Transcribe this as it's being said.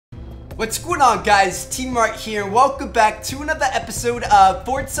What's going on, guys? Team Mart here. Welcome back to another episode of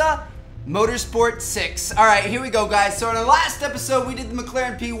Forza Motorsport 6. Alright, here we go, guys. So in the last episode, we did the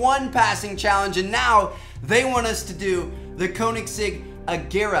McLaren P1 passing challenge, and now they want us to do the Koenigsegg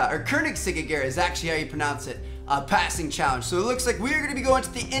Agera, or Koenigsegg Agera is actually how you pronounce it, passing challenge. So it looks like we're going to be going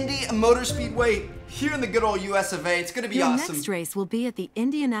to the Indy Motor Speedway here in the good old US of A. It's going to be awesome. Your next race will be at the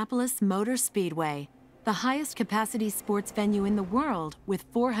Indianapolis Motor Speedway, the highest capacity sports venue in the world with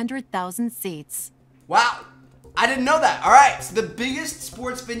 400,000 seats. Wow, I didn't know that. All right, so the biggest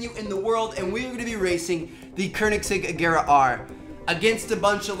sports venue in the world, and we're going to be racing the Koenigsegg Agera R against a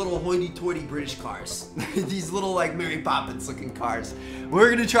bunch of little hoity-toity British cars. These little like Mary Poppins looking cars.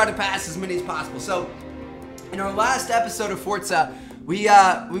 We're going to try to pass as many as possible. So in our last episode of Forza, we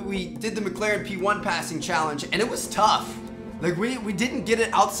did the McLaren P1 passing challenge, and it was tough. Like we didn't get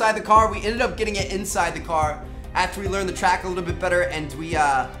it outside the car. We ended up getting it inside the car after we learned the track a little bit better, and we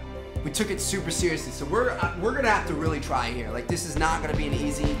took it super seriously. So we're gonna have to really try here. Like, this is not gonna be an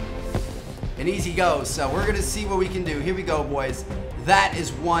easy go. So we're gonna see what we can do. Here we go, boys. That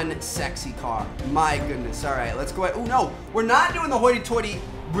is one sexy car. My goodness. All right, let's go ahead. Oh no, we're not doing the hoity-toity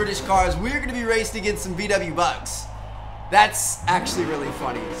British cars. We're gonna be racing against some VW bugs. That's actually really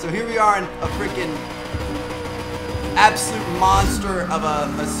funny. So here we are in a freaking absolute monster of a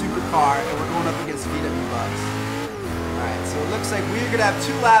supercar, and we're going up against VW bugs. Alright, so it looks like we're gonna have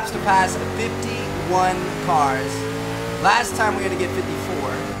 2 laps to pass 51 cars. Last time we had to get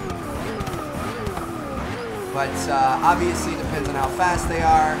 54. But obviously it depends on how fast they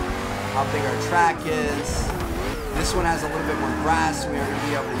are, how big our track is. This one has a little bit more grass, so we are gonna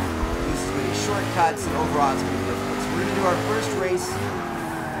be able to use as many shortcuts, and overall it's gonna be difficult. So we're gonna do our first race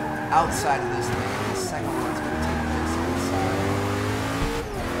outside of this thing, and the second one's gonna take place inside.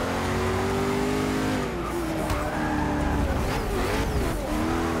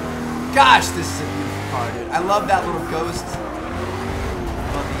 Gosh, this is a beautiful car, dude. I love that little ghost.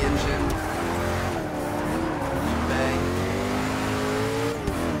 Love the engine. Bay.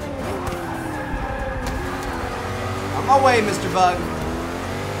 On my way, Mr. Bug.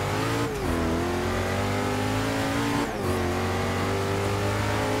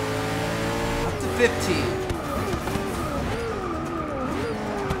 Up to 15.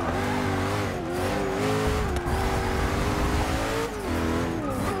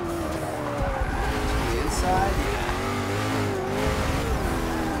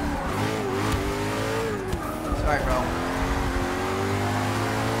 Sorry, bro.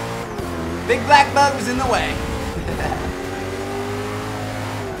 Big black bug was in the way.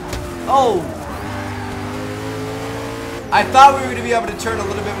 Oh! I thought we were going to be able to turn a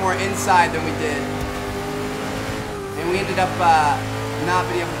little bit more inside than we did. And we ended up not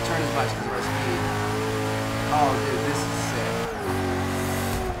being able to turn as much because of our speed. Oh, dude, this is sick.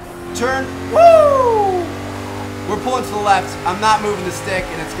 Turn. Woo! We're pulling to the left. I'm not moving the stick,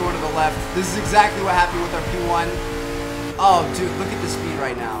 and it's going to the left. This is exactly what happened with our P1. Oh, dude, look at the speed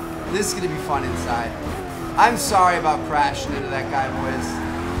right now. This is going to be fun inside. I'm sorry about crashing into that guy, boys.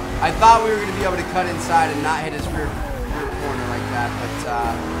 I thought we were going to be able to cut inside and not hit his rear corner like that, but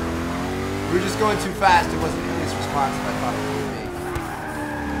we were just going too fast. It wasn't nearly as responsive I thought it would be.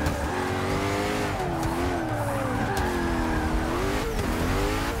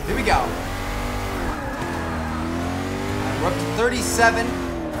 Here we go. We're up to 37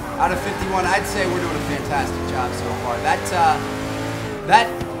 out of 51. I'd say we're doing a fantastic job so far. That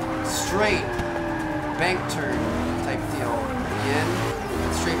straight bank turn type deal again,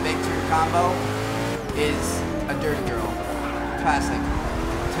 straight bank turn combo is a dirty girl. Past like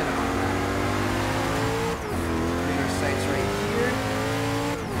 10 of them. Getting our sights right here.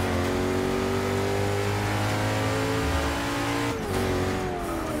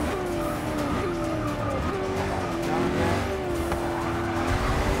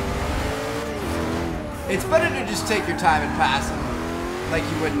 It's better to just take your time and pass them like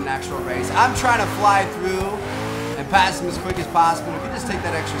you would in an actual race. I'm trying to fly through and pass them as quick as possible. If you just take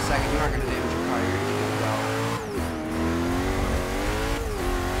that extra second, you aren't going to damage your car. You're going to do well.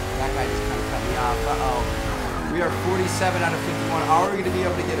 That guy just kind of cut me off. Uh-oh. We are 47 out of 51. Are we going to be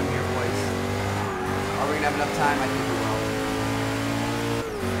able to get him here, boys? Are we going to have enough time? I think we will.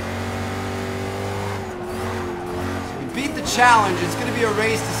 So we beat the challenge. It's going to be a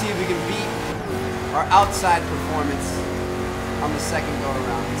race to see if we can beat our outside performance on the second go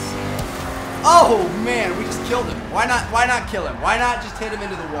around. Oh man, we just killed him. Why not kill him? Why not just hit him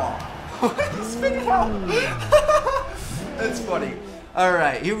into the wall? Spin it out. That's funny.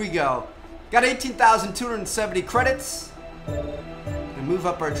 Alright, here we go. Got 18,270 credits. And move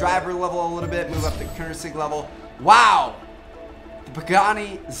up our driver level a little bit, move up the Koenigsegg level. Wow! The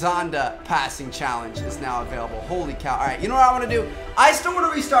Pagani Zonda passing challenge is now available. Holy cow. All right, you know what I want to do? I still want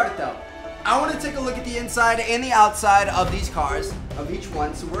to restart it though. I want to take a look at the inside and the outside of these cars, of each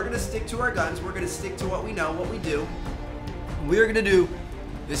one. So we're going to stick to our guns. We're going to stick to what we know, what we do. We're going to do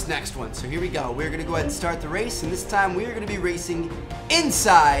this next one. So here we go. We're going to go ahead and start the race. And this time we are going to be racing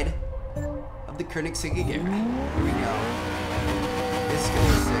inside of the Koenigsegg Agera. Here we go. This is going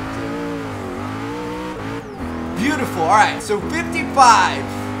to be sick, dude. Beautiful. All right. So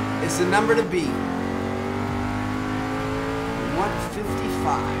 55 is the number to beat.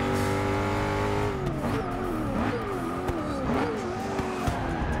 155.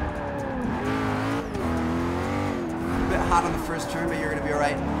 Hot on the first turn, but you're gonna be all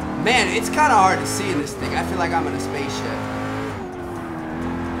right. Man, it's kind of hard to see in this thing. I feel like I'm in a spaceship.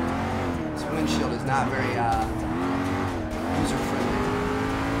 This windshield is not very user-friendly.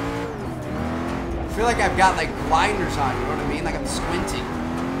 I feel like I've got like blinders on, you know what I mean? Like I'm squinting.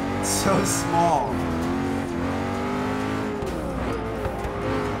 It's so small.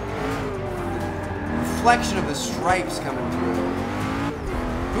 Reflection of the stripes coming through.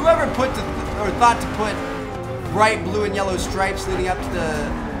 Whoever put thought to put bright blue and yellow stripes leading up to the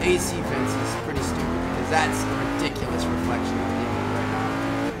AC fence is pretty stupid, because that's a ridiculous reflection of the image right now.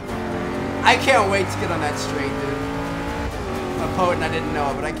 I can't wait to get on that straight, dude. I'm a poet and I didn't know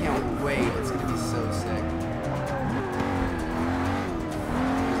it, but I can't wait. It's gonna be so sick.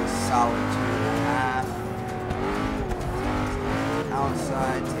 There's a solid 2.5.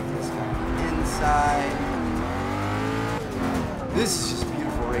 Outside, take this guy inside. This is just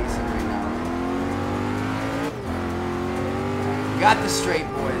beautiful racing right now. Got the straight,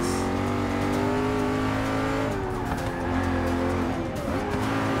 boys.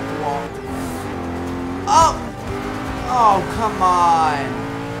 Oh! Oh, come on.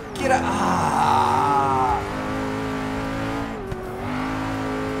 Get a... Ah!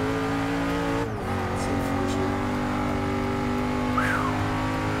 That's unfortunate.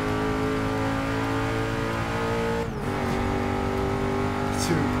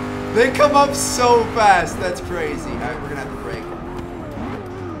 Dude, they come up so fast. That's crazy. All right, we're gonna have to brake.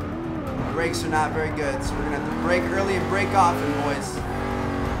 Brakes are not very good, so we're gonna have to brake early and brake often, boys.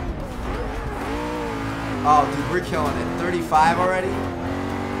 Oh, dude, we're killing it. 35 already.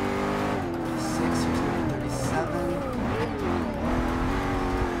 36,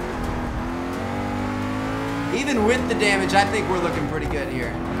 37. Even with the damage, I think we're looking pretty good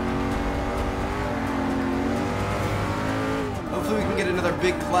here. Hopefully we can get another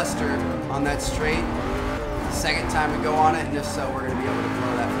big cluster on that straight. Second time we go on it, and if so, we're going to be able to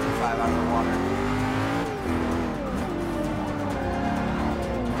blow that 55 out of the water.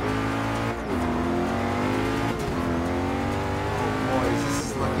 Oh boys, this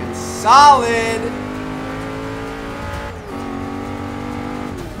is looking solid!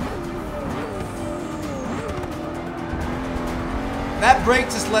 That brake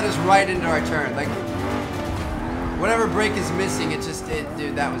just led us right into our turn. Like, whatever brake is missing,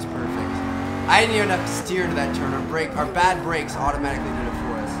 dude, that was perfect. I didn't even have to steer into that turn. Our bad brakes automatically did it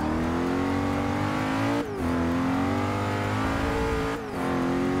for us.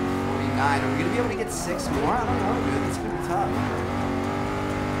 49. Are we gonna be able to get 6 more? I don't know, dude. It's gonna be tough.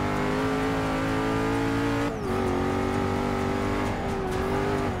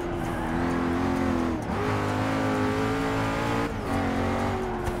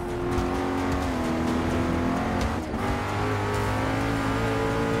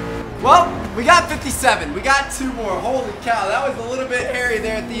 Well, we got 57. We got 2 more. Holy cow, that was a little bit hairy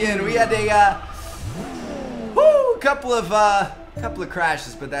there at the end. We had a couple of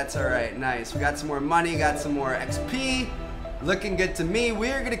crashes, but that's all right. Nice. We got some more money, got some more XP. Looking good to me.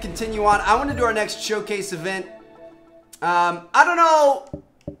 We're gonna continue on. I want to do our next showcase event. I don't know.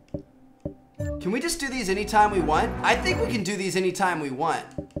 Can we just do these anytime we want? I think we can do these anytime we want.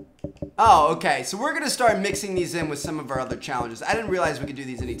 Oh, okay. So we're going to start mixing these in with some of our other challenges. I didn't realize we could do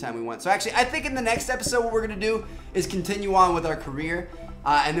these anytime we want. So actually, I think in the next episode, what we're going to do is continue on with our career.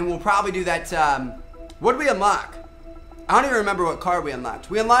 And then we'll probably do that. What did we unlock? I don't even remember what car we unlocked.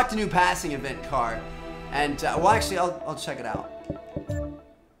 We unlocked a new passing event car. And, well, actually, I'll check it out.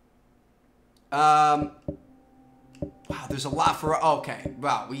 Wow, there's a lot for... Okay,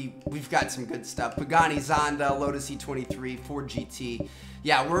 wow, we've got some good stuff. Pagani Zonda, Lotus E23, Ford GT.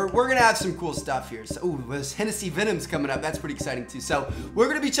 Yeah, we're going to have some cool stuff here. So, ooh, this Hennessy Venom's coming up. That's pretty exciting, too. So, we're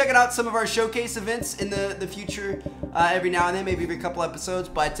going to be checking out some of our showcase events in the future every now and then, maybe every couple episodes.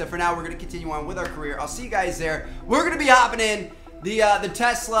 But for now, we're going to continue on with our career. I'll see you guys there. We're going to be hopping in the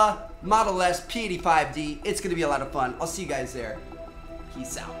Tesla Model S P85D. It's going to be a lot of fun. I'll see you guys there.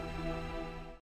 Peace out.